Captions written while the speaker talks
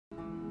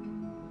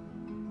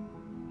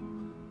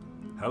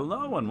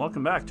Hello and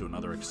welcome back to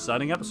another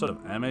exciting episode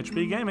of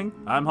MHP Gaming.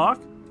 I'm Hawk.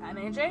 I'm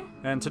AJ.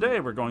 And today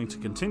we're going to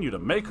continue to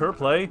make her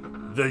play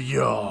the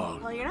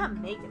Yawhg. Well, you're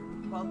not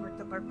making. Well, we're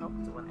both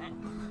doing it.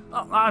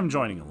 Oh, I'm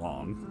joining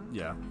along.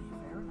 Yeah.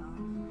 Fair enough.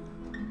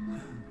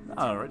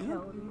 Alrighty.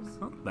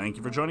 Well, thank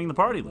you for joining the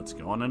party. Let's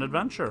go on an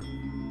adventure.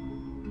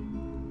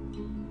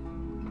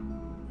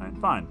 Alright,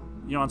 fine.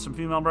 You want some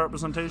female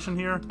representation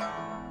here?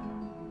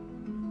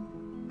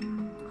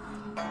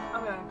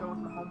 I'm gonna go with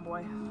my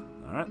homeboy.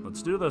 Alright,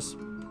 let's do this.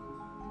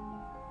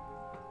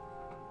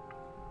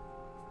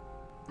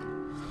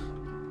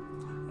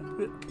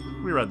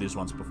 We read these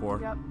once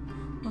before. Yep.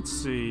 Let's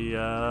see,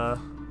 Alright,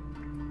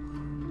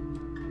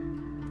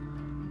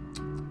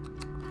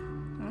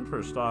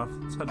 first off,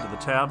 let's head to the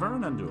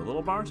tavern and do a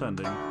little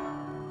bartending.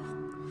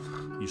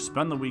 You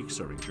spend the week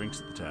serving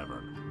drinks at the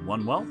tavern.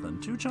 1 wealth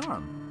and 2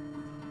 charm.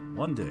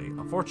 One day,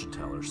 a fortune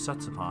teller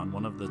sets upon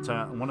one of the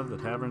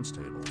tavern's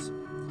tables.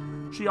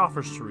 She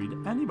offers to read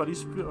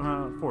anybody's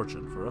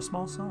fortune for a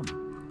small sum.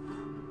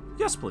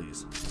 Yes,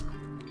 please.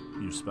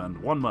 You spend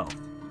 1 wealth.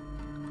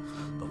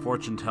 The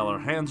fortune teller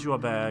hands you a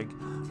bag,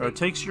 or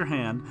takes your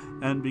hand,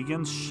 and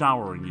begins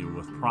showering you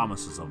with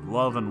promises of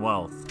love and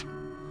wealth.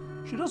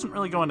 She doesn't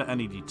really go into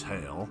any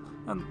detail,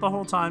 and the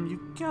whole time you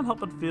can't help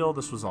but feel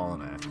this was all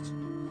an act.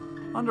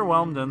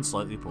 Underwhelmed and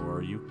slightly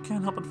poor, you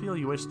can't help but feel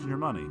you wasted your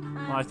money.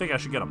 Well, I think I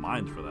should get a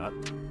mind for that.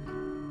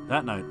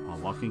 That night, while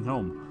walking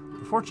home,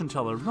 the fortune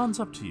teller runs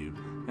up to you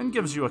and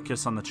gives you a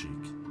kiss on the cheek.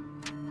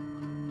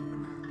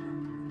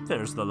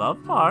 There's the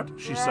love part,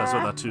 she says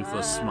with a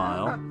toothless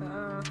smile.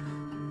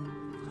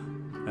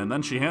 And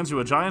then she hands you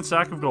a giant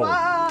sack of gold.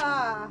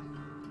 Ah!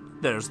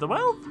 There's the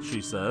wealth,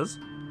 she says.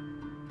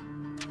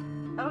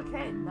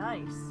 Okay,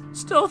 nice.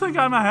 Still think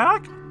I'm a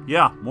hack?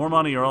 Yeah, more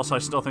money or else I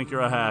still think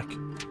you're a hack.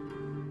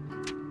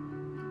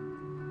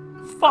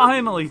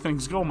 Finally,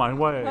 things go my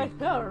way. I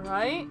know,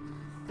 right?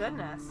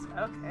 Goodness.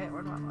 Okay,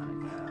 where do I want to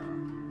go?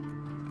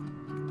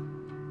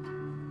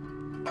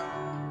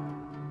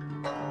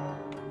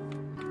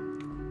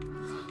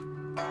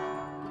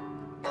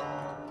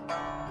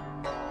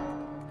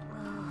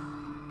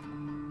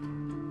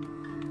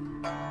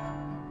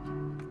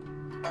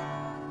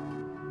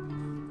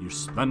 You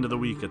spend the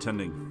week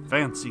attending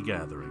fancy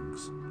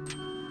gatherings.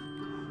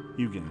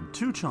 You gain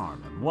 2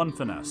 charm and 1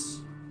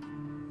 finesse.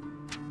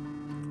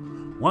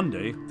 One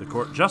day, the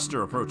court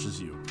jester approaches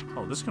you.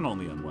 Oh, this can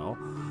only end well.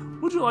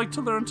 Would you like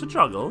to learn to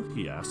juggle?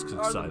 He asks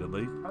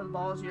excitedly. Are the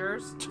balls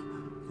yours?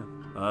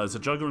 Is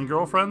it juggling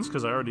girlfriends?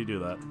 Because I already do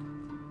that.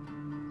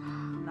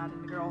 I'm not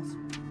into girls.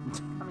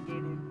 I'm a gay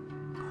dude.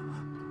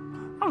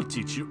 I'll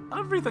teach you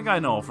everything I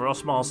know for a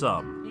small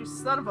sum. You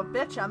son of a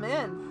bitch, I'm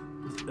in.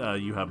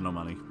 You have no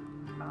money.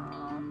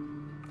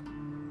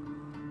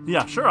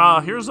 Yeah,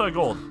 sure. Here's a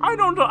gold. I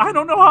don't know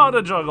how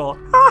to juggle.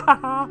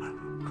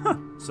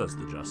 Says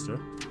the jester.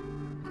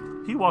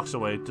 He walks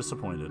away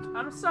disappointed.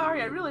 I'm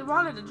sorry. I really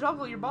wanted to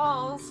juggle your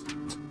balls.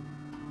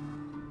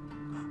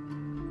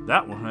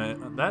 That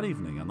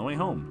evening, on the way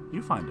home,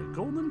 you find a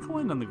golden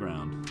coin on the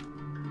ground.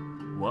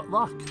 What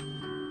luck!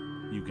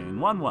 You gain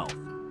 1 wealth.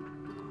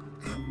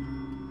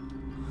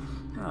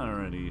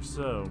 Alrighty,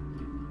 so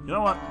you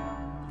know what?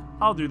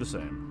 I'll do the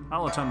same.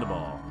 I'll attend a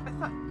ball. I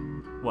thought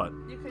What?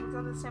 you could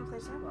go to the same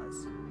place I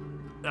was.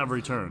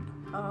 Every turn.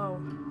 Oh.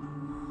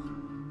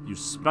 You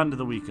spend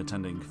the week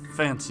attending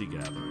fancy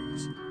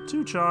gatherings.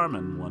 2 charm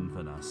and 1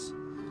 finesse.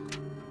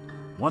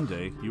 One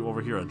day, you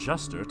overhear a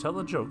jester tell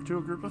a joke to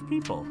a group of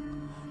people.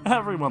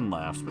 Everyone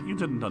laughs, but you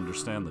didn't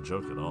understand the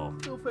joke at all.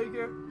 Go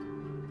figure.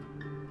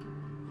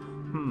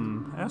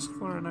 Ask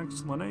for an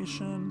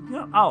explanation?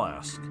 Yeah, I'll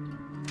ask.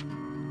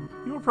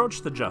 You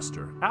approach the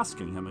jester,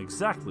 asking him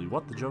exactly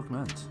what the joke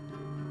meant.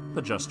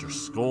 The jester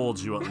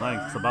scolds you at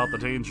length about the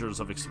dangers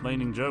of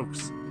explaining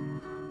jokes.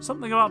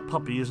 Something about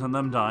puppies and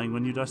them dying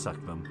when you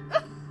dissect them.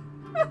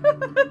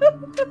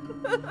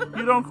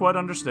 You don't quite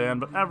understand,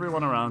 but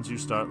everyone around you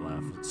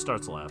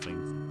starts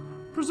laughing.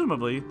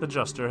 Presumably, the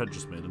jester had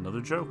just made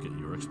another joke at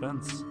your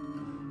expense.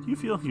 You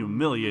feel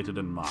humiliated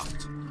and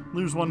mocked.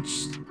 Lose 1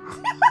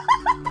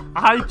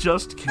 I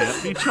just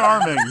can't be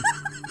charming.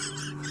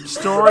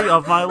 Story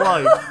of my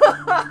life.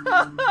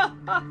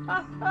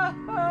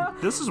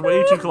 This is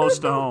way too close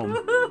to home.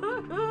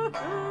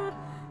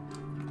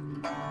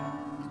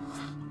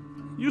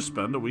 You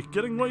spend a week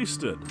getting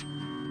wasted.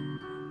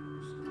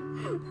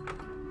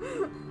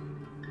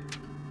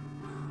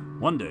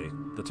 One day,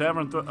 the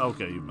tavern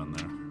okay, you've been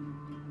there.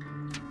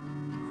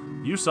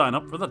 You sign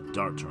up for the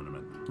dart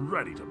tournament,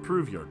 ready to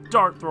prove your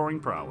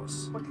dart-throwing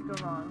prowess. What could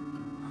go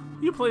wrong?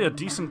 You play a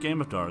decent game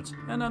of darts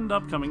and end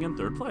up coming in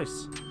 3rd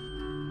place.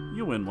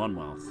 You win 1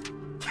 wealth.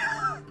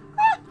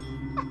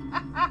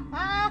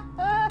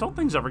 Don't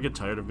things ever get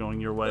tired of going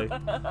your way? You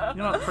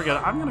know what, forget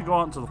it. I'm gonna go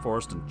out into the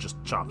forest and just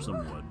chop some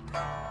wood.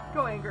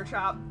 Go anger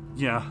chop.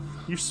 Yeah,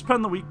 you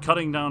spend the week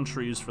cutting down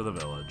trees for the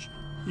village.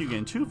 You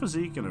gain 2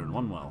 physique and earn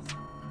 1 wealth.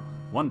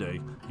 One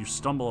day, you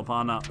stumble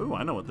upon a... Ooh,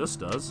 I know what this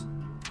does.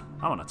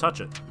 I want to touch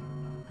it.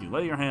 You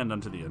lay your hand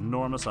onto the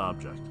enormous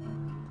object.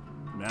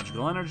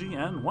 magical energy,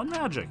 and 1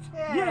 magic.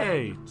 Yay!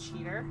 Yay!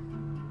 Cheater.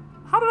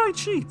 How did I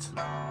cheat?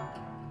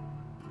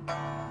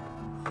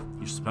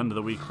 You spend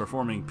the week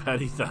performing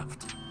petty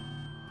theft.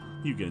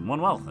 You gain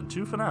 1 wealth and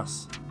 2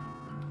 finesse.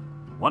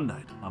 One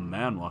night, a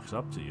man walks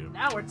up to you.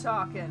 Now we're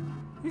talking.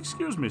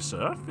 Excuse me,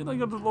 sir.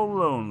 Feeling a little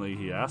lonely,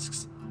 he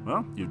asks.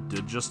 Well, you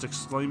did just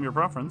exclaim your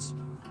preference.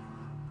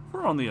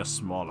 For only a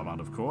small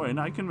amount of coin,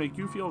 I can make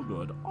you feel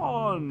good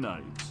all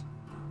night.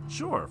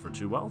 Sure, for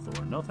 2 wealth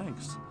or no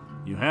thanks.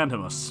 You hand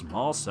him a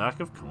small sack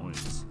of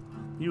coins.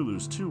 You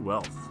lose 2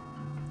 wealth.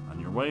 On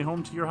your way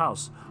home to your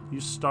house,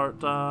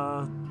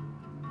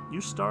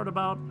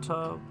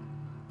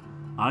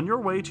 on your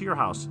way to your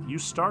house, you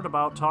start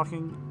about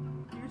talking.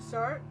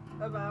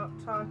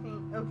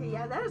 Okay,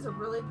 yeah, that is a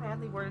really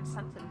badly worded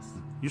sentence.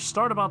 You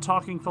start about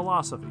talking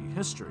philosophy,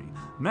 history,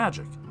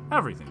 magic,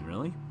 everything,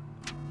 really.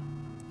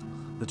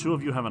 The 2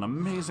 of you have an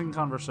amazing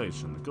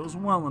conversation that goes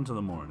well into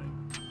the morning.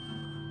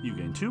 You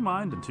gain 2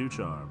 mind and 2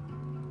 charm.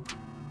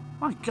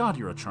 My God,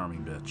 you're a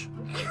charming bitch.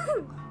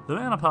 The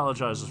man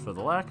apologizes for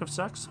the lack of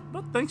sex,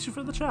 but thanks you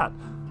for the chat.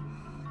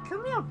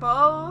 Can we have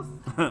both?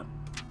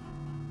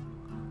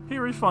 He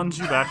refunds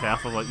you back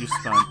half of what you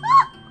spent.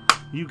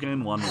 You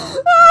gain 1 wealth.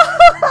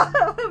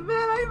 Man,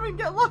 I even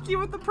get lucky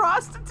with the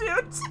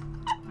prostitutes.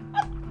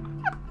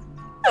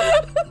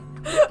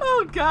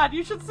 Oh God,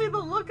 you should see the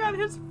look on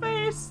his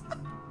face.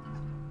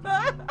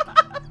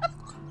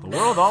 The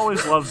world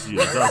always loves you,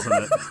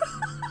 doesn't it?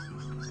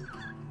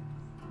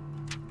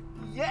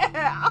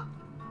 Yeah.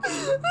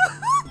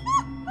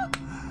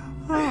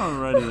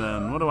 Alrighty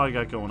then, what do I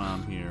got going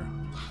on here?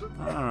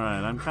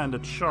 Alright, I'm kind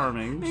of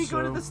charming, You so...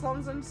 go to the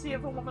slums and see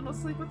if a woman will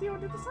sleep with you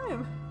and do the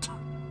same.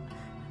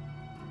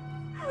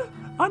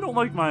 I don't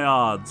like my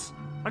odds.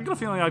 I got a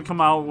feeling I'd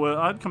come out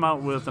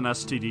with an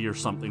STD or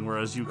something,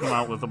 whereas you come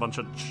out with a bunch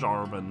of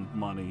charm and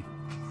money.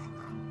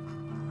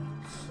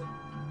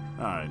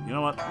 Alright, you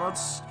know what?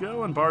 Let's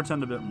go and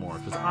bartend a bit more,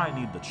 because I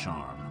need the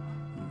charm.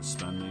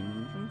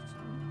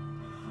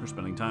 You're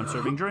spending time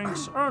serving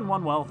drinks, earn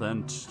 1 wealth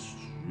and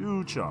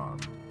 2 charm.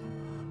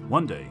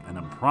 One day, an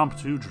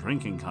impromptu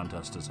drinking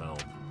contest is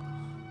held.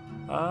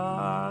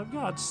 I've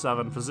got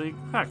 7 physique.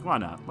 Heck, why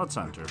not? Let's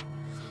enter.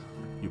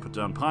 You put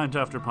down pint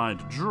after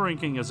pint,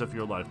 drinking as if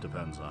your life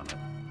depends on it.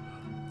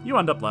 You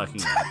end up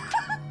lacking out.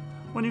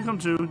 When you come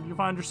to, you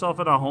find yourself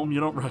at a home you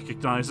don't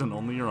recognize and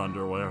only your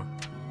underwear.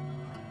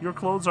 Your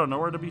clothes are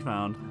nowhere to be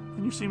found,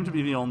 and you seem to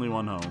be the only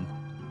one home.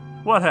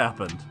 What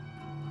happened?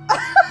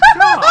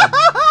 God!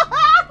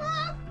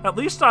 At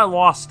least I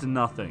lost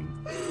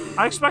nothing.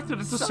 I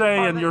expected it to say,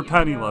 and you're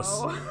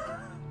penniless.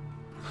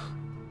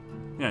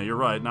 Yeah, you're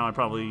right. Now I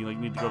probably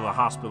need to go to the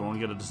hospital and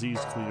get a disease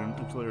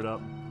cleared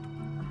up.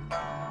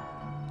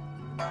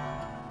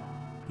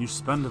 You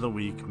spend the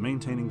week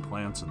maintaining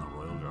plants in the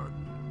royal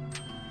garden.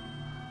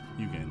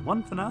 You gain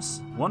 1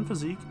 finesse, 1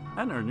 physique,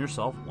 and earn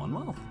yourself 1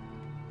 wealth.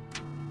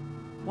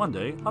 One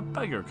day, a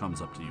beggar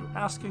comes up to you,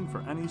 asking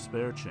for any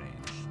spare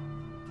change.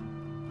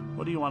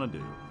 What do you want to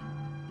do?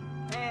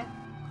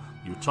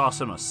 You toss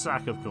him a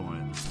sack of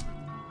coins.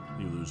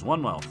 You lose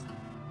 1 wealth.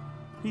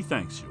 He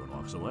thanks you and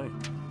walks away.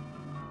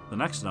 The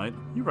next night,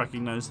 you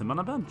recognize him on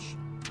a bench.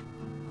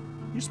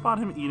 You spot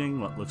him eating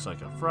what looks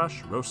like a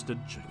fresh, roasted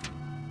chicken.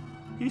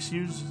 He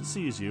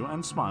sees you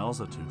and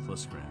smiles a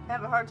toothless grin. I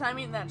have a hard time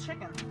eating that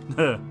chicken.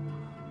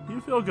 You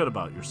feel good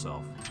about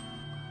yourself.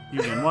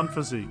 You gain 1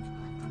 physique.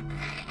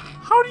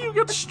 How do you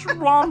get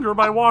stronger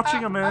by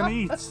watching a man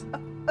eat?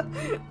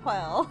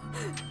 Well...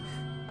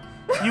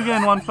 You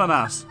gain 1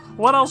 finesse.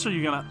 What else are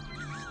you gonna...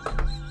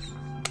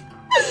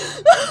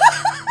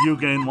 You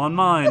gain 1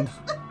 mind.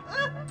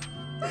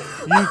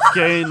 You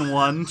gain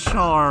 1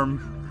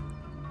 charm.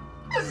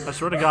 I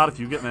swear to God, if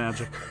you get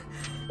magic.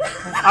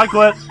 I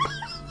quit.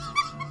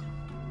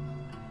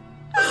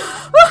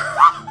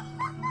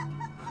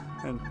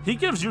 And he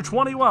gives you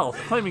 20 wealth,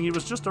 claiming he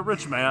was just a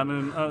rich man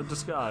in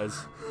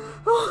disguise.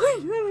 Oh,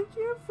 I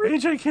can't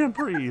breathe. AJ can't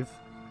breathe.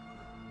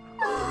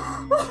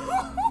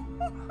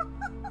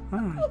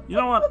 You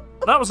know what?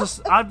 That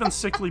was I've been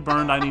sickly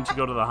burned. I need to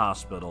go to the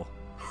hospital.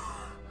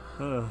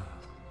 You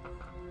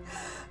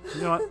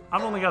know what?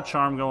 I've only got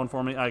charm going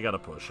for me. I gotta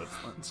push it.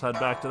 Let's head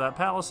back to that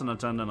palace and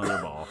attend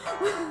another ball.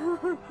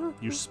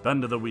 You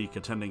spend the week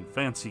attending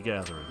fancy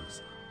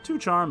gatherings. 2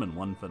 charm and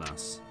 1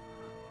 finesse.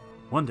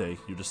 One day,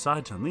 you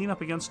decide to lean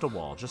up against a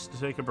wall just to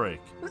take a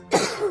break.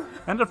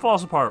 And it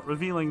falls apart,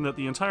 revealing that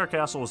the entire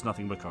castle was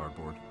nothing but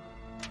cardboard.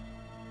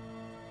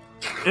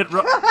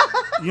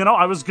 You know,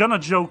 I was gonna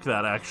joke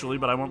that, actually,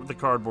 but I went with the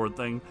cardboard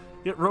thing.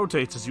 It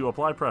rotates as you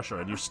apply pressure,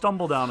 and you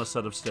stumble down a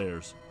set of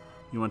stairs.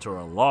 You enter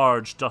a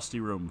large, dusty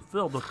room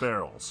filled with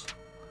barrels.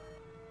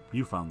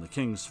 You found the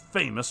king's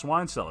famous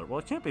wine cellar. Well,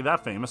 it can't be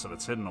that famous if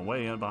it's hidden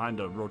away behind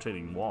a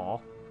rotating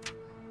wall.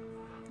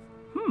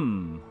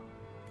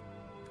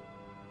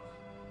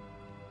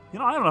 You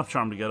know, I have enough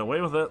charm to get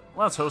away with it.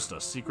 Let's host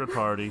a secret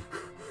party.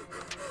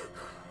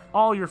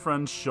 All your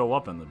friends show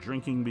up and the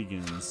drinking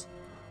begins.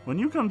 When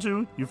you come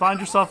to, you find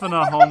yourself in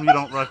a home you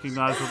don't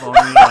recognize with only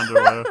your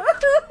underwear.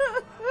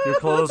 Your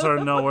clothes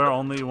are nowhere,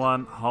 only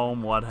one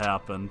home. What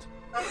happened?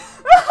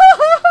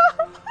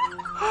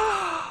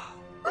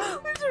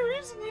 There's a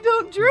reason you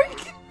don't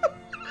drink.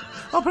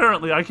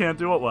 Apparently, I can't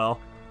do it well.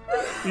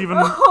 Even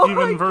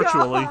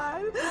virtually.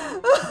 God.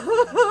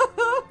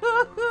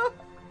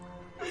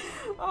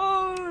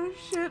 Oh,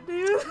 shit,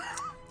 dude.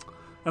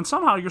 And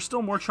somehow you're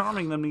still more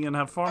charming than me and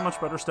have far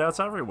much better stats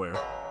everywhere.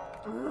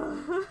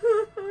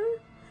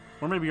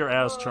 Or maybe you're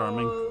as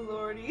charming. Oh,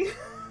 lordy.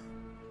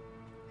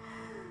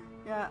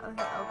 Yeah,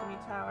 the alchemy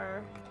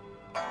tower.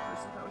 For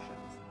some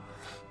potions.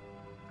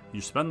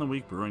 You spend the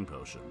week brewing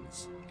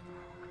potions.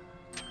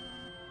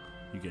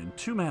 You gain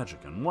 2 magic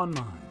and 1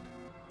 mind.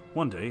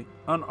 One day,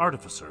 an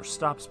artificer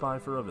stops by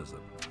for a visit.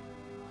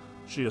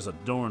 She is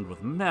adorned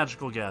with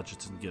magical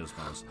gadgets and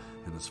gizmos,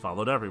 and is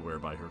followed everywhere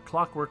by her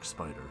clockwork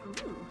spider.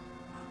 Ooh.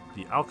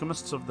 The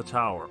alchemists of the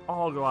tower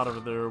all go out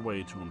of their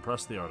way to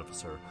impress the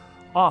artificer,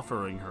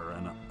 offering her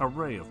an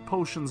array of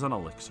potions and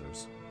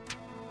elixirs.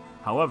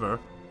 However,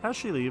 as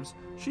she leaves,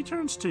 she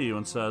turns to you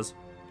and says,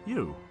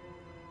 "You,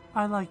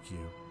 I like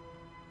you."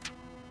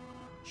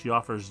 She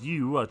offers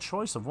you a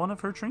choice of one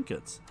of her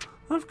trinkets.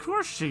 Of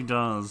course she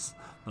does.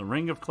 The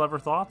ring of clever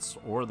thoughts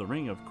or the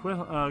ring of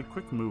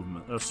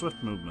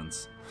swift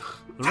movements.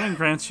 The ring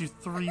grants you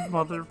 3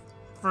 mother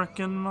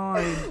frickin'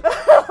 mind.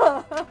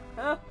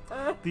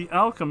 The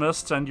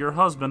alchemists and your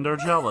husband are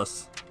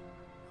jealous.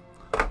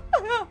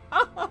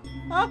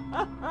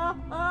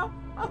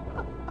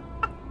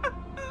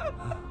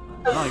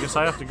 Well, I guess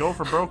I have to go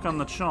for broke on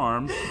the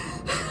charm.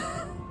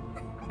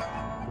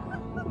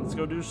 Let's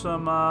go do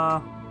some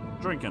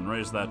drinking,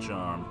 raise that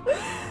charm.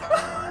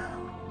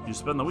 You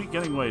spend the week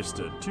getting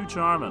wasted. 2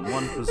 charm and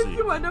 1 physique.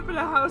 You end up in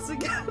a house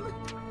again.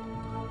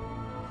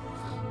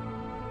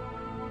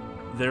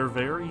 Their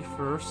very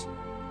first...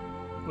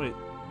 Wait.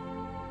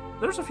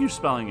 There's a few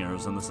spelling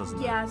errors in this, isn't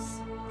there?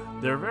 Yes.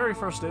 Their very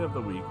first day of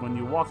the week, when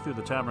you walk through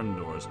the tavern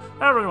doors,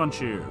 everyone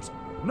cheers.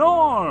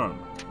 Norm!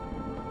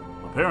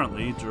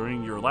 Apparently,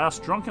 during your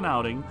last drunken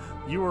outing,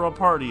 you were a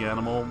party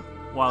animal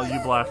while you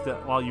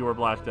were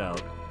blacked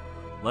out.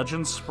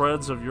 Legend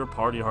spreads of your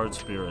party hard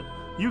spirit.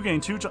 You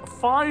gain 2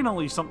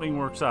 Finally, something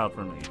works out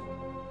for me.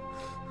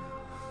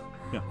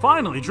 Yeah,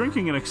 finally,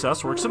 drinking in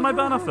excess works in my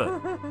benefit.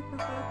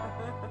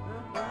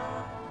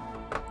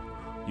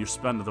 You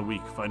spend the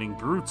week fighting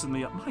brutes in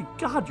the... My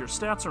god, your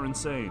stats are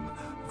insane.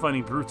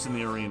 Fighting brutes in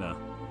the arena.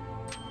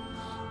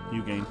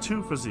 You gain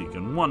 2 physique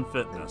and 1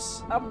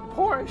 fitness. I'm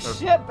poor as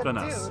shit, but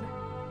finesse. dude.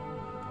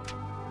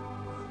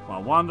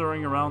 While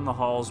wandering around the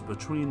halls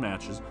between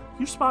matches,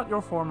 you spot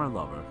your former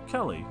lover,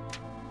 Kelly.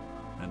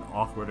 An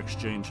awkward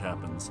exchange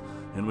happens,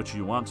 in which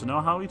you want to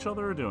know how each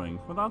other are doing,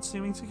 without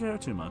seeming to care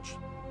too much.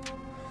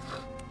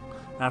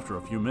 After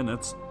a few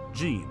minutes,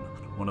 Jean,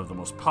 one of the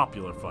most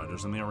popular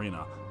fighters in the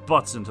arena,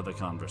 butts into the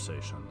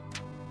conversation.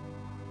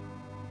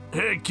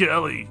 Hey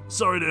Kelly,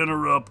 sorry to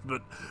interrupt,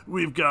 but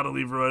we've got to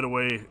leave right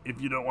away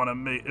if you want to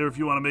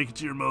make it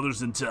to your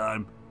mother's in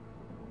time.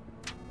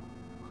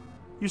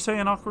 You say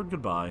an awkward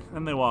goodbye,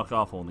 and they walk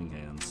off holding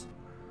hands.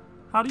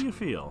 How do you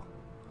feel?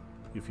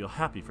 You feel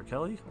happy for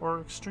Kelly,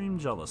 or extreme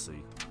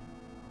jealousy?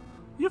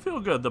 You feel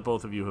good that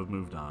both of you have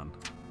moved on.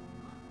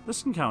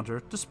 This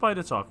encounter, despite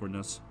its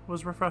awkwardness,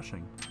 was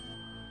refreshing.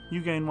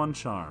 You gain 1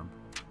 charm.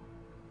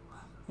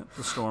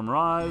 The storm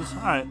rise.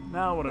 Alright,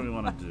 now what do we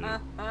want to do?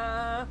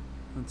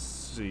 Let's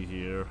see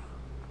here.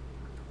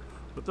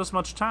 With this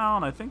much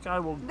town, I think I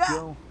will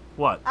go...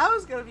 What? I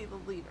was gonna be the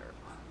leader.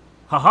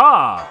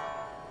 Haha!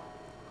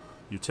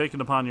 You've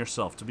taken upon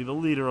yourself to be the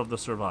leader of the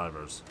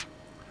survivors.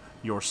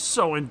 You're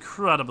so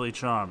incredibly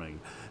charming.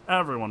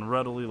 Everyone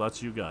readily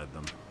lets you guide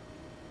them.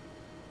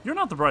 You're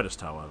not the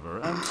brightest,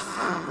 however,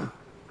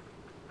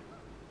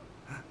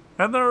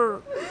 and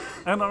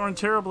aren't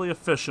terribly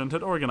efficient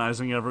at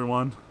organizing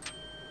everyone.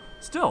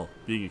 Still,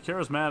 having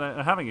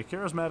a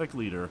charismatic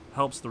leader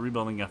helps the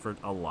rebuilding effort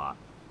a lot.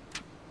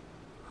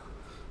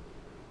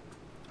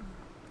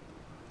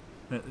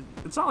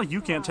 It's not like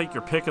you can't take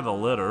your pick of the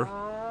litter.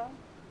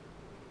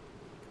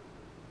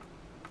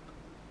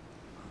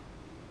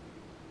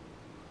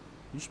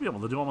 You should be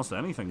able to do almost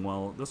anything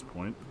well at this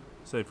point.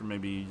 Save for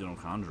maybe,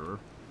 Conjurer.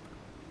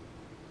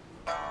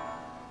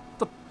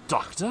 The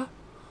Doctor?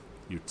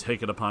 You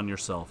take it upon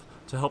yourself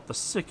to help the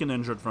sick and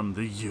injured from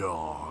the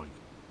Yawhg.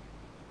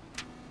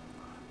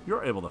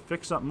 You're able to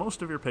fix up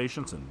most of your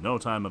patients in no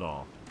time at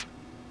all.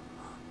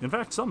 In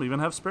fact, some even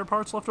have spare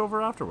parts left over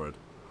afterward.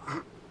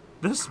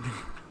 This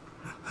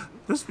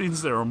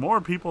means there are more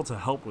people to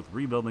help with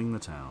rebuilding the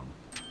town.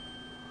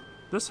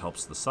 This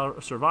helps the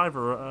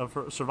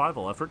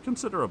survival effort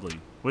considerably,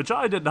 which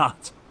I did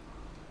not.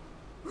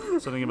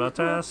 Something about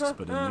tasks,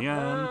 but in the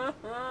end...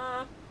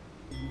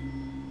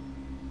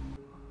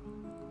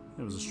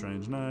 It was a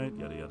strange night,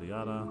 yada yada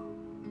yada.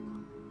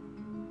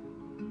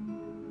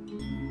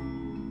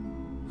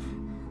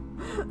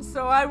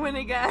 So I win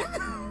again.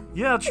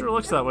 Yeah, it sure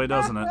looks that way,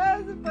 doesn't it?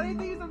 The funny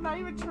thing is I'm not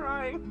even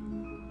trying.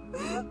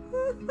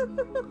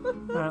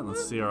 Alright,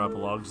 let's see our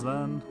epilogues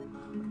then.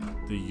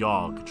 The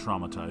Yawhg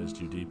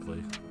traumatized you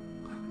deeply.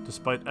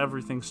 Despite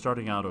everything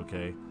starting out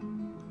okay,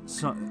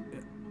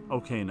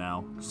 Okay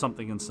now,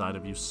 something inside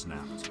of you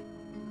snapped.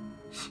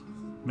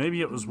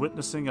 Maybe it was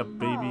witnessing a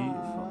baby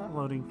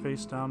floating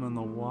face down in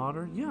the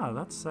water. Yeah,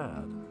 that's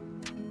sad.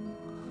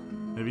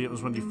 Maybe it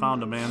was when you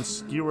found a man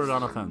skewered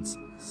on a fence,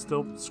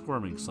 still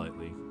squirming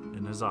slightly,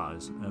 in his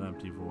eyes, an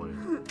empty void.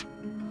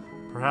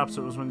 Perhaps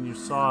it was when you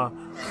saw...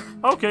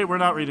 Okay, we're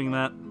not reading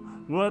that.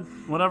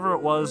 Whatever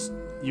it was,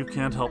 you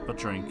can't help but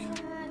drink.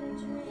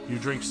 You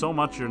drink so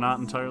much you're not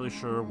entirely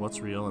sure what's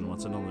real and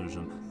what's an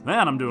illusion.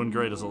 Man, I'm doing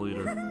great as a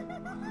leader.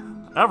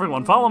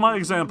 Everyone, follow my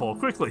example,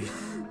 quickly.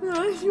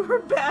 You were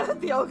bad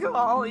at the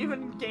alcohol,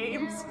 even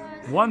games.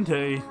 One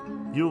day,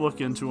 you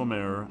look into a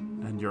mirror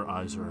and your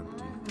eyes are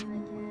empty.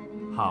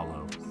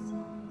 Hollow.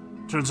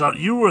 Turns out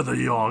you were the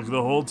Yawhg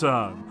the whole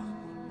time.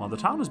 While the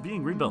town is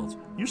being rebuilt,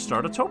 you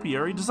start a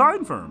topiary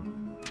design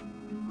firm.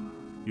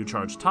 You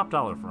charge top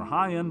dollar for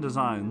high-end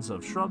designs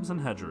of shrubs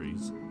and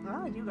hedgeries.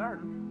 Ah, new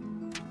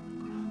garden.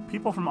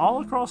 People from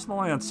all across the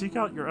land seek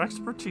out your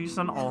expertise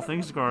in all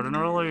things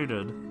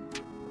garden-related.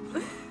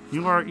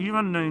 You are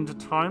even named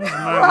Times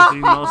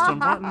Magazine Most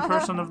Important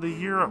Person of the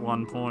Year at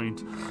one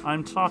point.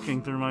 I'm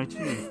talking through my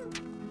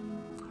teeth.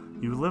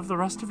 You live the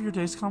rest of your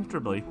days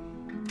comfortably.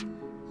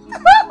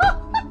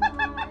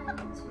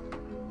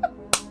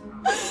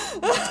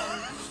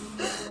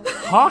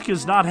 Hawk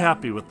is not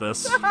happy with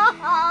this.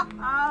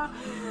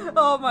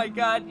 Oh my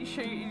god, you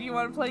sure you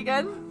want to play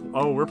again?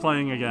 Oh, we're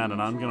playing again,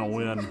 and I'm gonna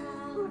win.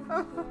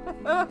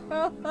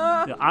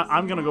 Yeah,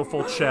 I'm gonna go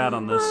full Chad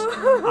on this.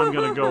 I'm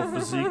gonna go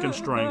physique and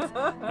strength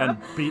and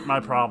beat my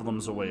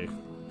problems away.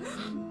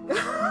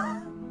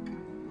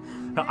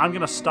 I'm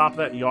gonna stop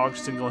that Yawhg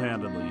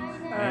single-handedly.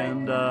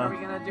 And are we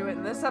gonna do it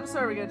in this episode,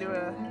 or are we gonna do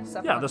a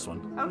separate? Yeah, this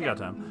one. Okay. We got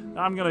time.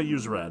 I'm gonna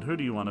use red. Who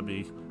do you want to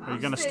be? Are you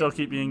gonna stay- still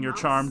keep being your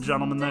charmed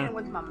gentleman there?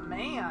 With my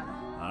man.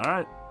 All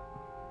right.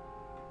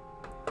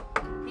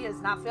 He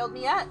has not failed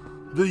me yet.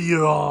 The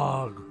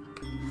Yawhg.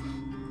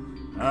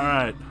 All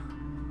right.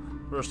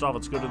 First off,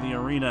 let's go to the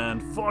arena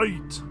and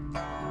fight.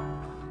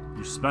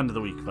 You spend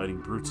the week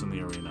fighting brutes in the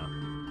arena.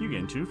 You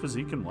gain 2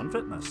 physique and 1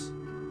 fitness.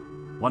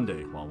 One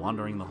day, while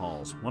wandering the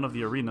halls, one of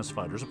the arena's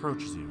fighters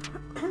approaches you.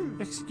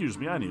 Excuse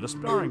me, I need a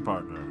sparring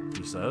partner,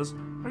 he says.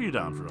 Are you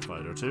down for a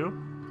fight or two?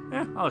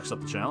 Eh, I'll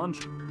accept the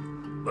challenge.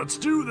 Let's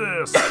do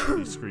this,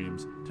 he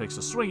screams, takes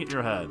a swing at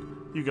your head.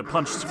 You get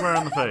punched square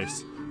in the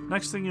face.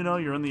 Next thing you know,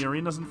 you're in the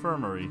arena's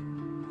infirmary.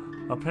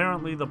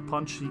 Apparently, the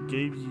punch he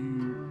gave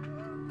you...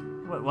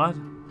 What?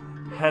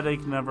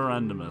 Headache never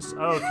endemis.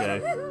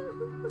 Okay.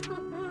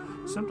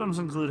 Symptoms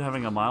include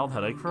having a mild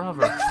headache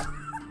forever.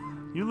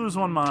 You lose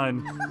 1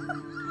 mind.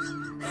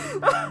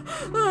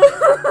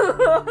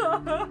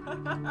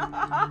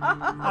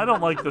 I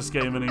don't like this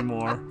game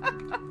anymore.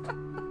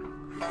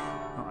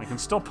 I can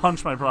still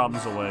punch my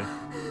problems away.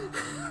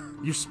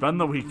 You spend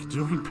the week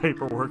doing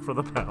paperwork for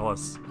the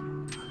palace.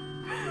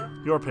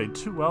 You're paid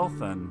 2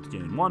 wealth and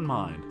gain 1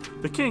 mind.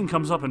 The king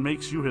comes up and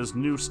makes you his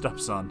new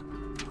stepson.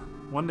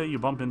 One day you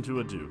bump into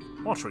a duke.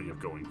 Watch where you're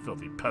going,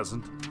 filthy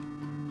peasant.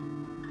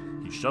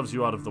 He shoves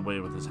you out of the way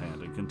with his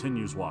hand and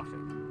continues walking.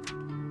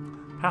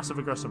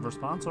 Passive-aggressive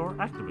response or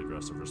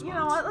active-aggressive response? You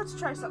know what? Let's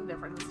try something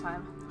different this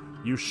time.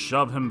 You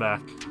shove him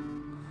back.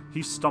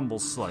 He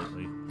stumbles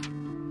slightly.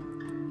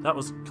 That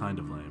was kind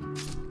of lame.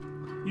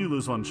 You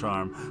lose 1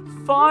 charm.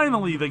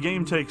 Finally, the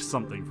game takes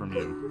something from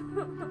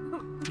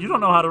you. You don't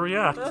know how to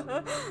react.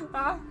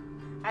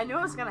 I knew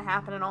it was going to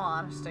happen, in all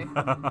honesty.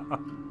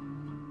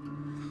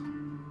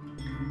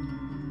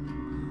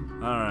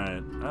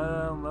 Alright,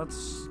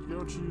 let's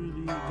go to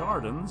the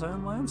gardens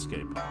and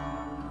landscape.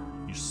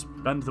 You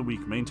spend the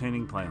week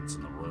maintaining plants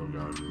in the royal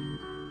garden.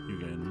 You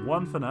gain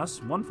 1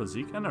 finesse, 1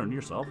 physique, and earn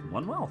yourself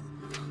 1 wealth.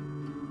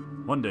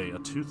 One day, a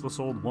toothless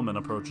old woman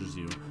approaches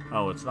you.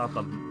 Oh, it's not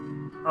the...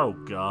 Oh,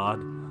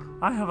 God.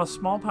 I have a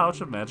small pouch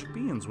of magic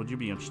beans. Would you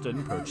be interested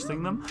in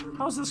purchasing them?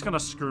 How's this gonna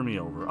screw me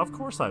over? Of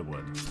course I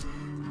would.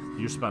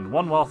 You spend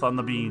 1 wealth on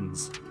the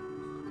beans.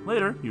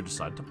 Later, you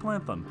decide to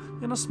plant them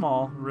in a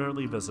small,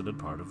 rarely visited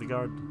part of the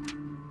garden.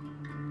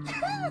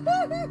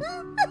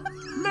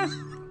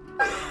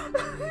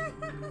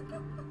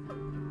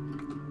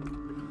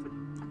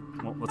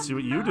 Well, let's see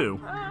what you do.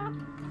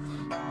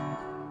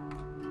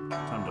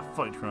 Time to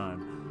fight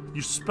crime.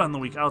 You spend the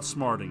week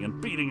outsmarting and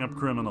beating up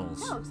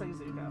criminals. Yeah, looks like a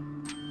Zuko.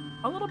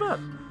 A little bit.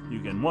 You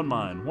gain 1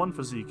 mind, 1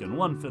 physique, and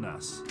 1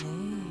 finesse.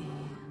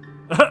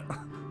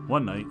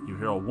 One night, you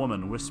hear a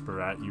woman whisper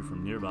at you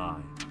from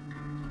nearby.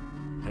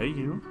 Hey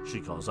you, she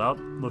calls out,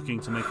 looking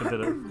to make a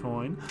bit of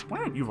coin. Why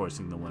aren't you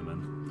voicing the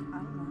women? I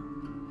don't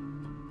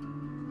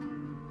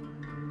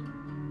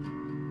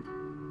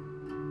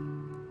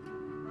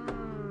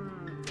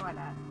know. Why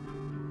not?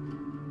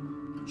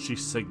 She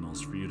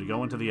signals for you to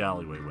go into the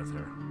alleyway with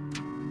her.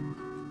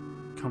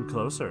 Come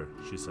closer,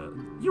 she said.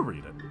 You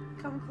read it.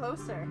 Come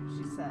closer,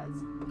 she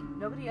says.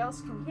 Nobody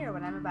else can hear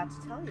what I'm about to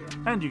tell you.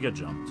 And you get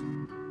jumped.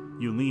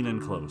 You lean in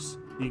close,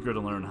 eager to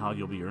learn how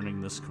you'll be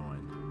earning this coin.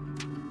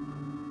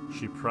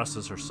 She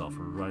presses herself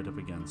right up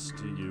against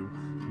you,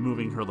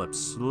 moving her lips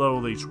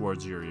slowly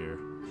towards your ear.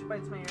 She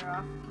bites my ear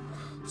off.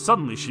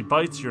 Suddenly, she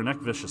bites your neck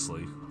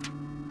viciously.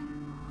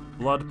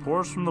 Blood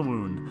pours from the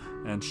wound,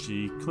 and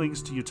she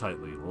clings to you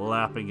tightly,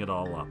 lapping it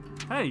all up.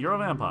 Hey, you're a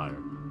vampire.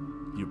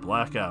 You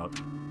black out.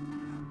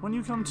 When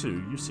you come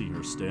to, you see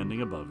her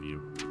standing above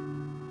you.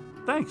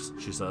 Thanks,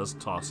 she says,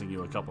 tossing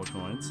you a couple of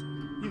coins.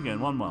 You gain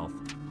 1 wealth.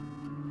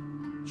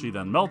 She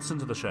then melts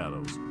into the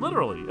shadows.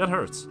 Literally, it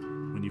hurts.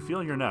 When you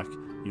feel your neck,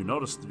 you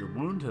notice that your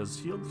wound has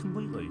healed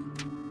completely.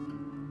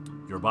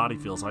 Your body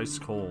feels ice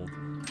cold.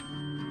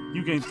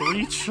 You gain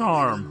 3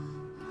 charm.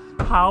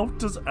 How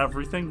does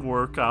everything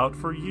work out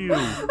for you?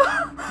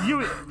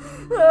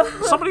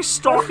 Somebody's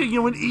stalking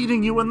you and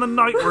eating you, and the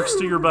night works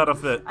to your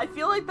benefit. I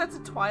feel like that's a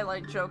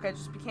Twilight joke. I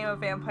just became a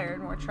vampire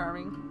and more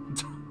charming.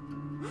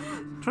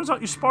 Turns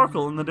out you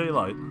sparkle in the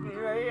daylight.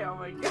 Right? Oh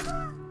my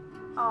god.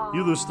 Aww.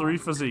 You lose 3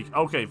 physique.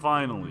 Okay,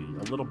 finally.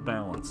 A little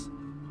balance.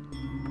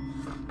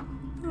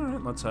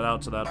 Alright, let's head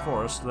out to that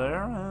forest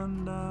there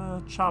and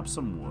chop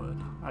some wood.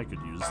 I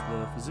could use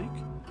the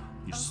physique.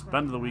 You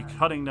spend the week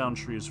cutting down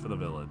trees for the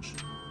village.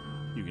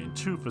 You gain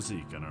 2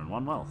 physique and earn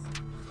 1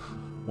 wealth.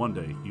 One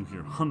day, you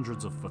hear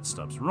hundreds of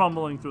footsteps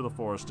rumbling through the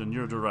forest in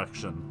your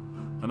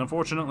direction, and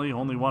unfortunately,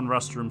 only 1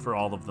 restroom for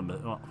all of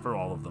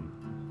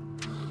them.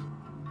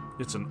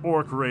 It's an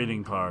orc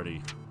raiding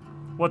party.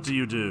 What do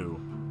you do?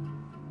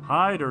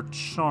 Hide or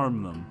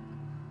charm them?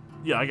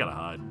 Yeah, I gotta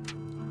hide.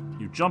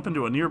 You jump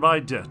into a nearby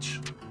ditch.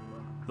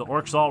 The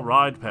orcs all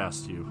ride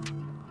past you.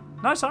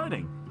 Nice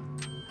hiding.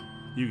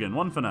 You gain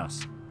 1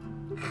 finesse.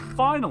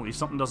 Finally,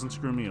 something doesn't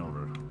screw me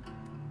over.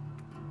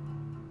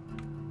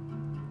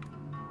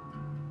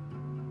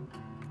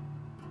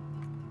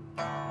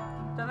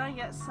 Don't I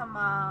get some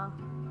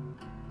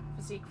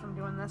physique from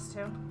doing this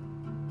too?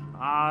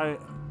 I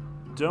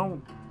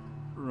don't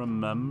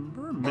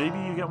remember. Maybe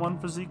you get 1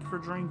 physique for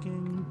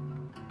drinking?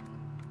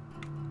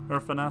 Or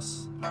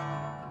finesse?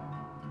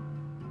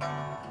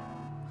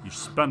 You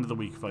spend the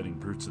week fighting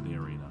brutes in the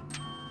arena.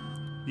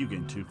 You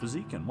gain 2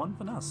 physique and 1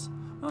 finesse.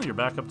 Well, you're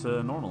back up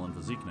to normal in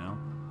physique now.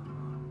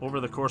 Over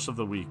the course of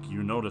the week,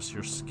 you notice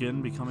your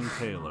skin becoming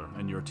paler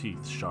and your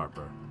teeth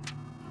sharper.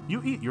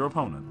 You eat your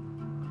opponent.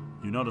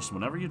 You notice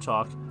whenever you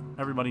talk,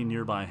 everybody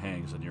nearby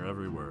hangs on your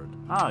every word.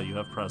 Ah, you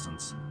have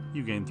presence.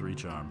 You gain 3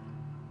 charm.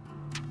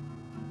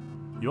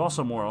 You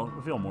also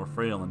feel more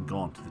frail and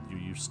gaunt than you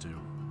used to.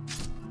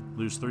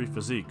 Lose 3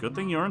 physique. Good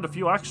thing you earned a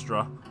few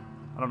extra.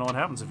 I don't know what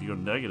happens if you go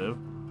negative.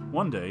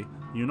 One day,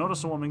 you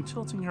notice a woman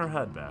tilting her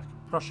head back,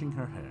 brushing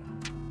her hair.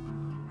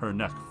 Her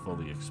neck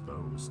fully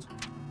exposed.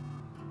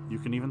 You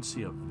can even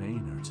see a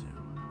vein or 2.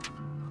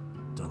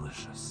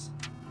 Delicious.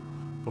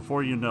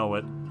 Before you know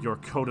it, you're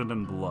coated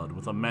in blood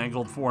with a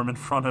mangled form in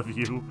front of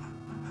you.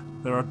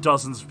 There are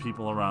dozens of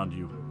people around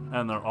you,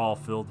 and they're all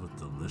filled with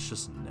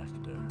delicious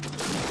nectar.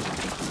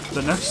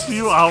 The next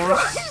few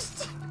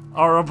hours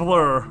are a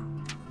blur.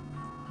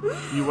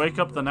 You wake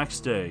up the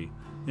next day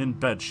in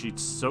bed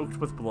sheets soaked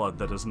with blood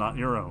that is not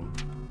your own.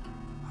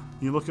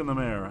 You look in the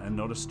mirror and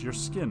notice your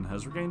skin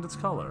has regained its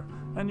color,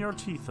 and your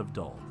teeth have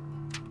dulled.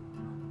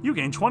 You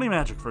gain 20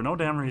 magic for no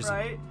damn reason.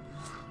 Right?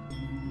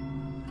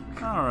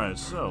 Alright,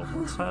 so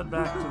let's head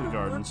back to the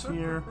gardens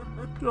here.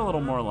 Do a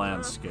little more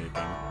landscaping.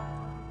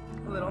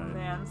 Little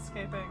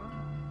manscaping.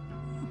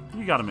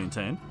 You gotta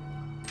maintain.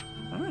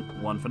 Alright,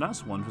 1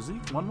 finesse, 1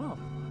 physique, 1 wealth.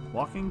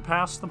 Walking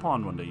past the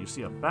pond one day, you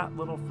see a fat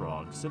little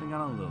frog sitting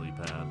on a lily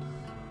pad.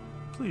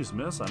 Please,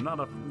 miss, I'm not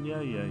a...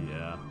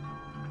 Yeah.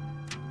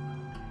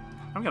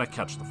 I'm gonna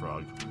catch the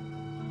frog.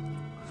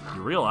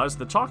 You realize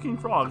that talking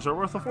frogs are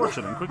worth a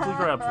fortune and quickly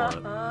grab for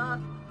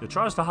it. It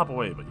tries to hop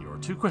away, but you are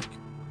too quick.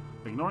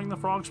 Ignoring the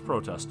frog's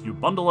protest, you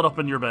bundle it up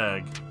in your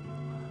bag.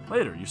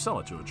 Later, you sell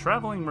it to a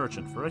traveling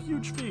merchant for a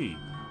huge fee.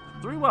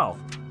 3 wealth.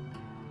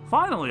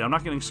 Finally, I'm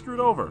not getting screwed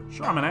over.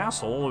 Sure, I'm an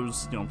asshole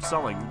who's,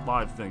 selling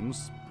live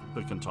things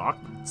that can talk,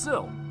 but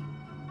still.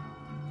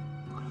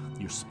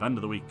 You spend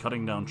the week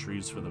cutting down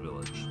trees for the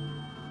village.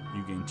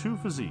 You gain 2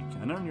 physique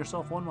and earn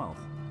yourself 1 wealth.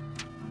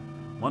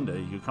 One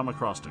day, you come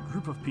across a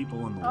group of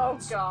people in the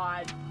woods. Oh,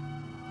 God.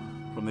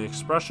 From the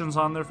expressions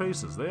on their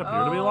faces, they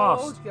appear to be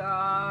lost. Oh,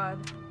 God.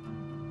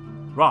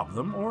 Rob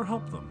them or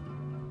help them.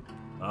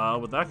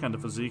 With that kind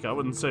of physique, I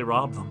wouldn't say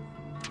rob them.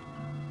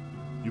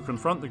 You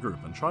confront the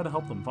group and try to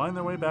help them find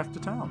their way back to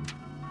town.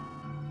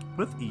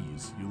 With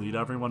ease, you lead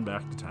everyone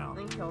back to town.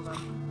 Then kill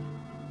them.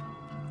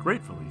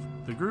 Gratefully,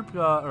 the group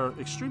are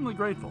extremely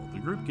grateful.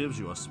 The group gives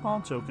you a small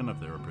token of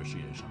their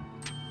appreciation.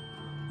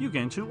 You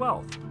gain 2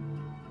 wealth.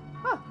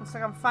 Huh, looks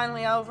like I'm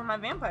finally out over my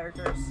vampire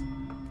curse.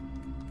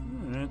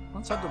 Alright,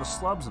 let's head to the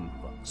slums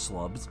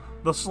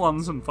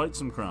and fight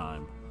some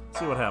crime.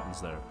 See what happens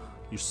there.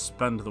 You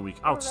spend the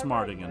week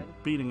outsmarting and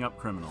beating up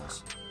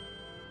criminals.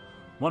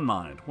 1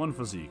 mind, 1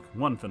 physique,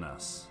 1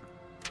 finesse.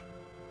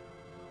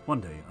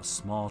 One day, a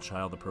small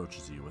child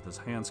approaches you with his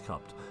hands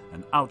cupped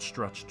and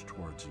outstretched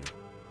towards you.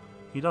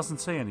 He doesn't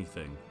say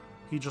anything.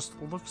 He just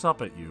looks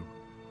up at you,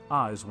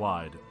 eyes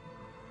wide,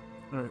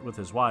 with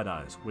his wide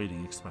eyes,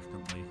 waiting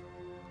expectantly.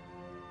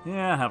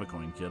 Yeah, have a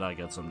coin, kid. I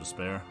get some to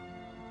spare.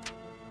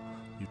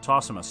 You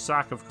toss him a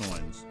sack of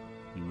coins.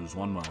 You lose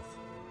 1 wealth.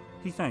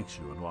 He thanks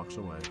you and walks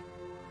away.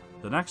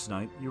 The next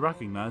night, you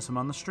recognize him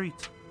on the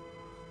street.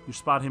 You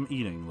spot him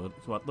eating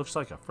what looks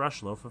like a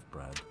fresh loaf of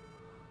bread.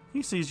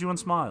 He sees you and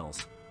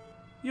smiles.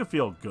 You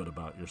feel good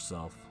about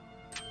yourself.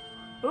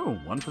 Ooh,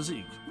 1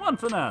 physique, 1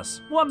 finesse,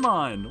 1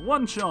 mind,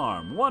 1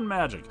 charm, 1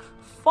 magic.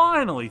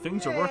 Finally,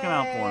 things are working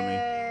out for me.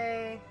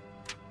 Yay.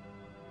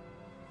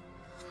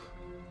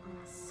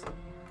 Let's see.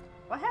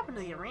 What happened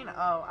to the arena?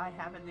 Oh, I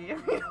happened to the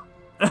arena.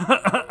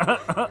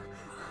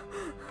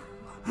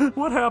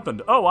 What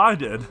happened? Oh, I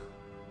did.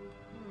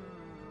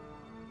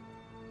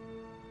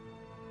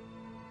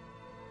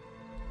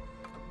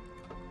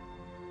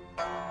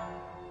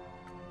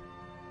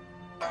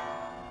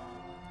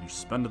 You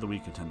spend the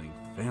week attending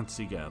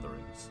fancy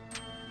gatherings.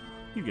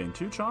 You gain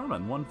 2 charm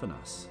and 1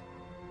 finesse.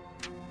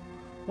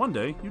 One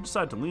day, you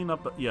decide to lean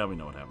up... Yeah, we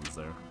know what happens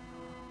there.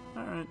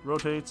 Alright,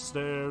 rotate,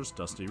 stairs,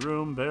 dusty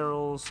room,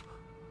 barrels.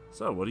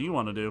 So, what do you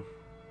want to do?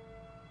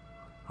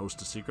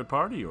 Host a secret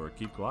party or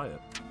keep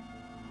quiet?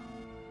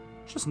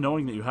 Just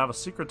knowing that you have a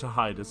secret to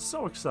hide is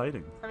so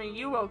exciting. I mean,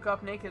 you woke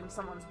up naked in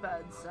someone's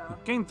bed, so...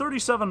 Gain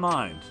 37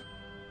 mind.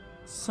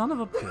 Son of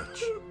a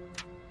bitch.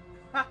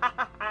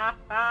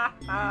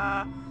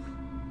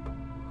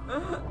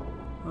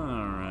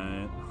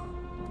 Alright.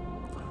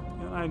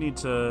 Yeah, I need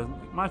to...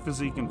 My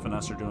physique and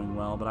finesse are doing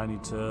well, but I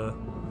need to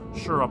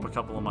shore up a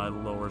couple of my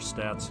lower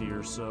stats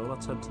here, so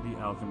let's head to the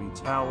Alchemy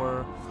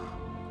Tower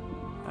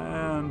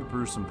and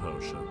brew some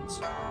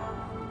potions.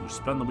 You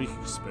spend the week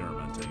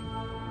experimenting.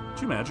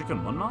 2 magic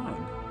and 1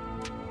 mind.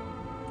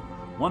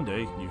 One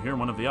day, you hear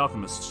one of the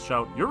alchemists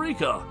shout,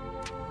 "Eureka!"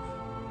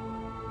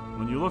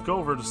 When you look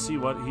over to see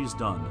what he's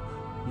done,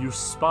 you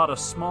spot a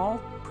small,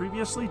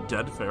 previously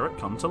dead ferret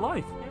come to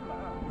life.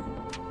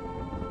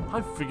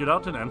 "I've figured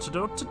out an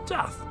antidote to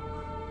death,"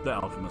 the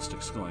alchemist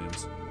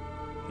exclaims.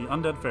 The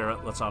undead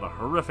ferret lets out a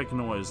horrific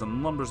noise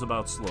and lumbers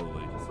about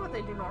slowly. That's what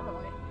they do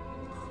normally.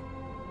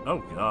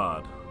 Oh,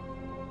 God.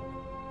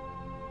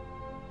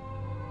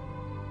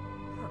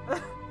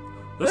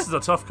 This is a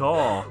tough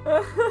call.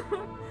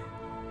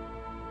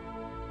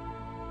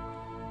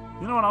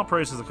 You know what? I'll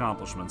praise his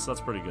accomplishments.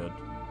 That's pretty good.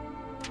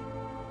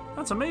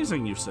 "That's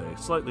amazing," you say,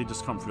 slightly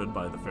discomforted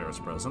by the ferret's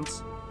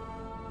presence.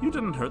 You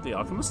didn't hurt the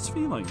alchemist's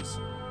feelings.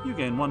 You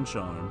gain 1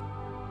 charm.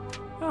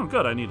 Oh,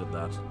 good. I needed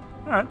that.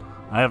 Alright.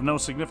 I have no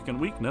significant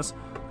weakness,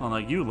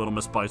 unlike you, Little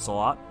Miss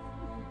Bites-a-Lot.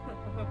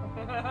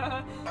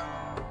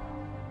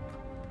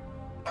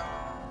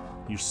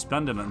 You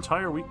spend an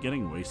entire week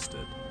getting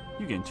wasted.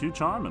 You gain 2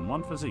 charm and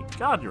 1 physique.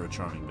 God, you're a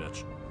charming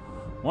bitch.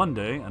 One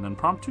day, an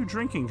impromptu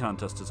drinking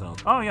contest is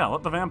held. Oh yeah,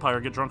 let the vampire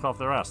get drunk off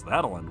their ass.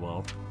 That'll end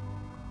well.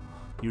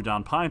 You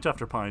down pint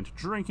after pint,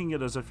 drinking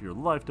it as if your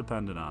life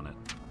depended on it.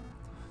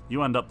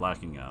 You end up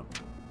blacking out.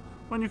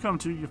 When you come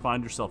to, you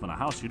find yourself in a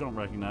house you don't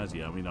recognize.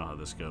 Yeah, we know how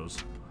this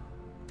goes.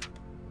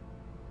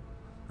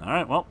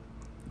 Alright, well,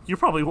 you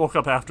probably woke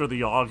up after the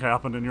Yawhg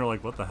happened and you're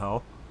like, what the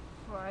hell?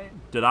 Right.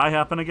 Did I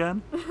happen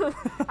again?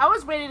 I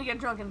was waiting to get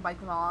drunk and bite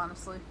them all,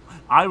 honestly.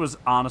 I was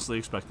honestly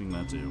expecting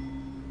that too.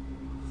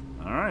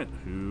 Alright,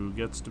 who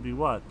gets to be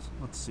what?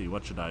 Let's see,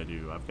 what should I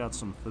do? I've got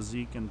some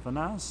physique and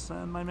finesse,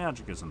 and my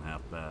magic isn't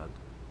half bad.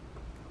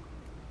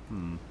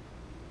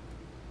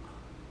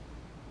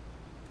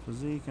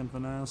 Physique and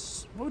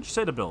finesse. What would you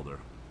say to builder?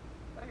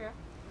 Okay.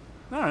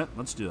 Alright,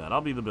 let's do that.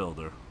 I'll be the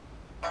builder.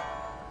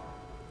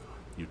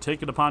 You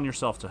take it upon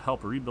yourself to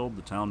help rebuild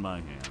the town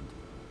by hand.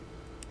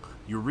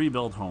 You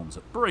rebuild homes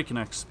at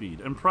breakneck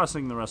speed,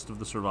 impressing the rest of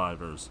the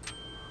survivors.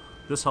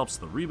 This helps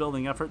the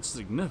rebuilding effort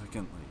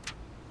significantly.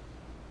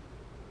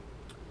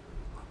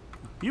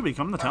 You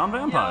become the town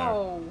vampire.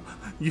 Yo.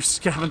 You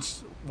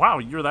scavenge... Wow,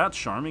 you're that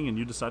charming and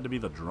you decide to be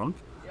the drunk?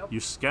 Yep. You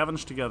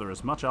scavenge together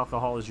as much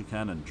alcohol as you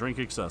can and drink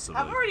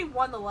excessively. I've already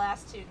won the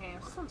last 2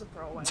 games. This one's a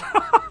throwaway.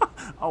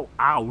 Oh,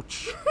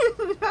 ouch.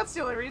 That's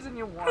the only reason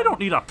you won. I don't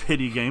need a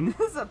pity game.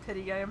 This is a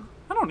pity game.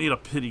 I don't need a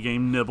pity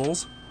game,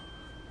 Nibbles.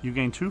 You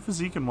gain 2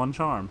 physique and 1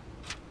 charm.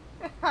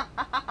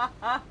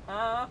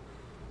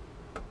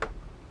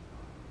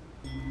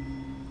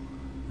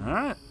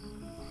 Alright.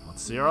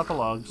 Let's see our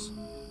epilogues.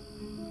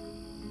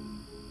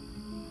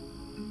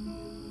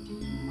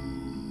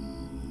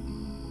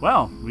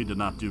 Well, we did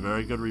not do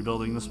very good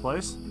rebuilding this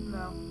place.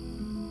 No.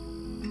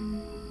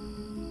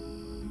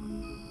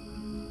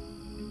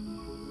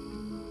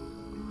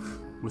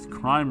 With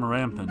crime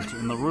rampant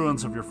in the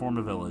ruins of your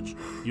former village,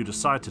 you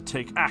decide to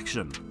take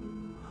action.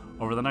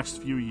 Over the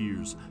next few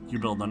years, you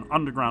build an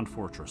underground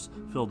fortress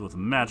filled with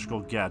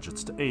magical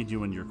gadgets to aid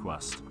you in your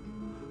quest.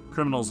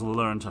 Criminals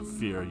learn to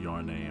fear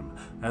your name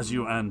as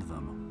you end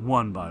them,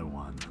 one by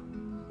one.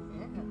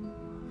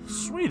 Yeah.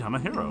 Sweet, I'm a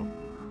hero.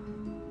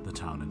 The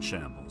town in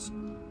shambles.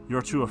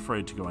 You're too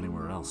afraid to go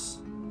anywhere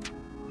else.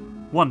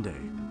 One day,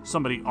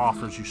 somebody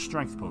offers you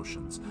strength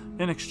potions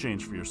in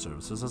exchange for your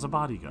services as a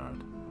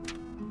bodyguard.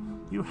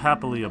 You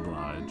happily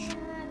oblige.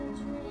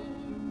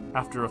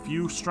 After a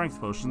few strength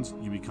potions,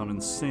 you become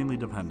insanely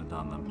dependent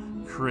on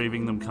them,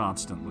 craving them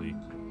constantly.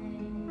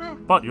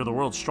 But you're the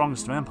world's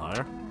strongest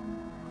vampire.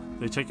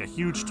 They take a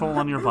huge toll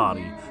on your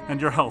body,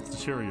 and your health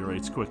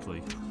deteriorates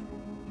quickly.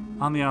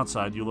 On the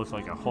outside, you look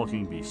like a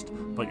hulking beast,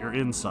 but your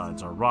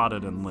insides are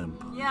rotted and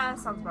limp. Yeah, that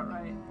sounds about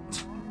right.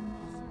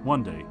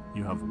 One day,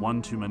 you have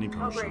one too many Oh,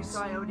 great, potions.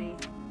 so I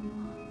OD.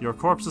 Your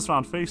corpse is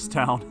found face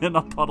down in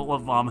a puddle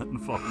of vomit and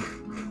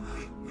foam.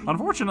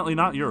 Unfortunately,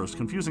 not yours,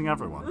 confusing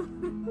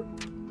everyone.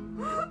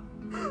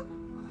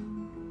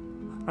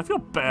 I feel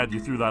bad you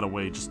threw that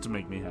away just to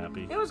make me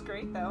happy. It was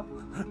great, though.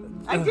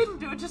 I didn't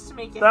do it just to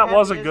make it That happy.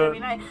 wasn't good.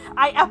 I mean,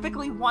 I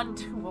epically won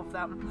 2 of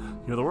them.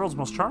 You're the world's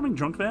most charming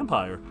drunk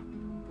vampire.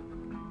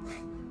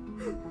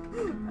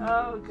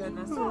 Oh,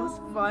 goodness. It was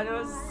fun.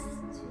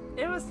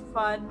 It was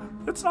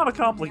fun. It's not a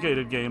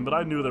complicated game, but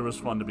I knew there was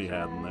fun to be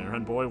had in there,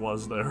 and boy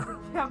was there.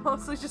 Yeah,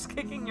 mostly just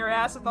kicking your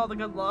ass with all the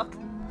good luck.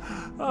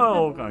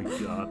 Oh my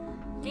god.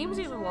 Games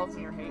either love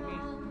me or hate me.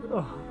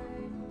 Ugh.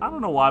 I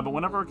don't know why, but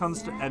whenever it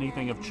comes to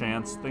anything of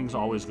chance, things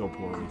always go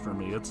poorly for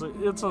me. It's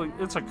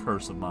a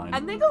curse of mine.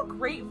 And they go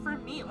great for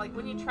me, like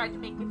when you tried to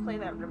make me play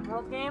that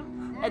RimWorld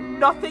game, and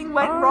nothing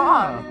went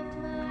wrong.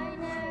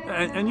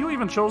 And you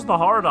even chose the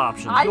hard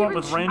option. You went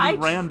with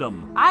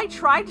random. I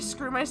tried to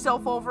screw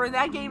myself over, and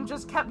that game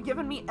just kept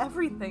giving me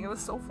everything. It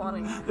was so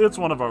funny. It's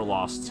one of our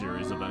lost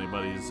series, if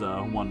anybody's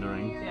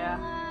wondering. Yeah.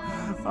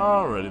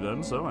 Alrighty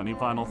then, so any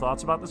final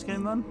thoughts about this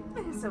game then?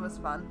 I guess it was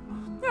fun.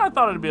 Yeah, I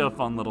thought it'd be a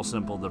fun little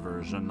simple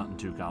diversion, nothing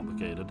too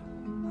complicated.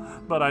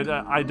 But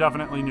I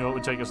definitely knew it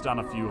would take us down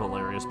a few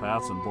hilarious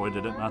paths, and boy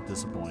did it not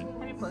disappoint.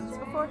 Have you played this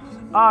before?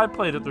 I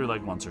played it through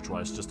like once or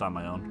twice, just on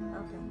my own.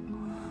 Okay.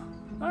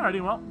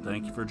 Alrighty, well,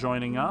 thank you for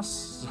joining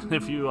us.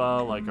 If you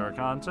like our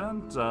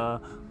content,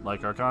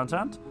 like our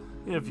content.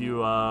 If you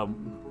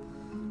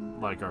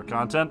like our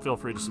content, feel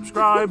free to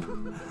subscribe.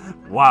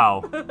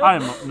 Wow,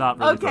 I'm not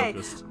really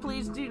focused.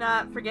 Please do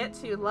not forget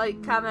to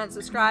like, comment,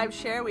 subscribe,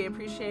 share. We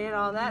appreciate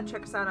all that.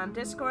 Check us out on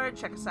Discord.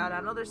 Check us out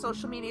on other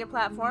social media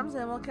platforms,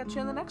 and we'll catch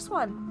you in the next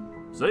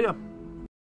one. See ya.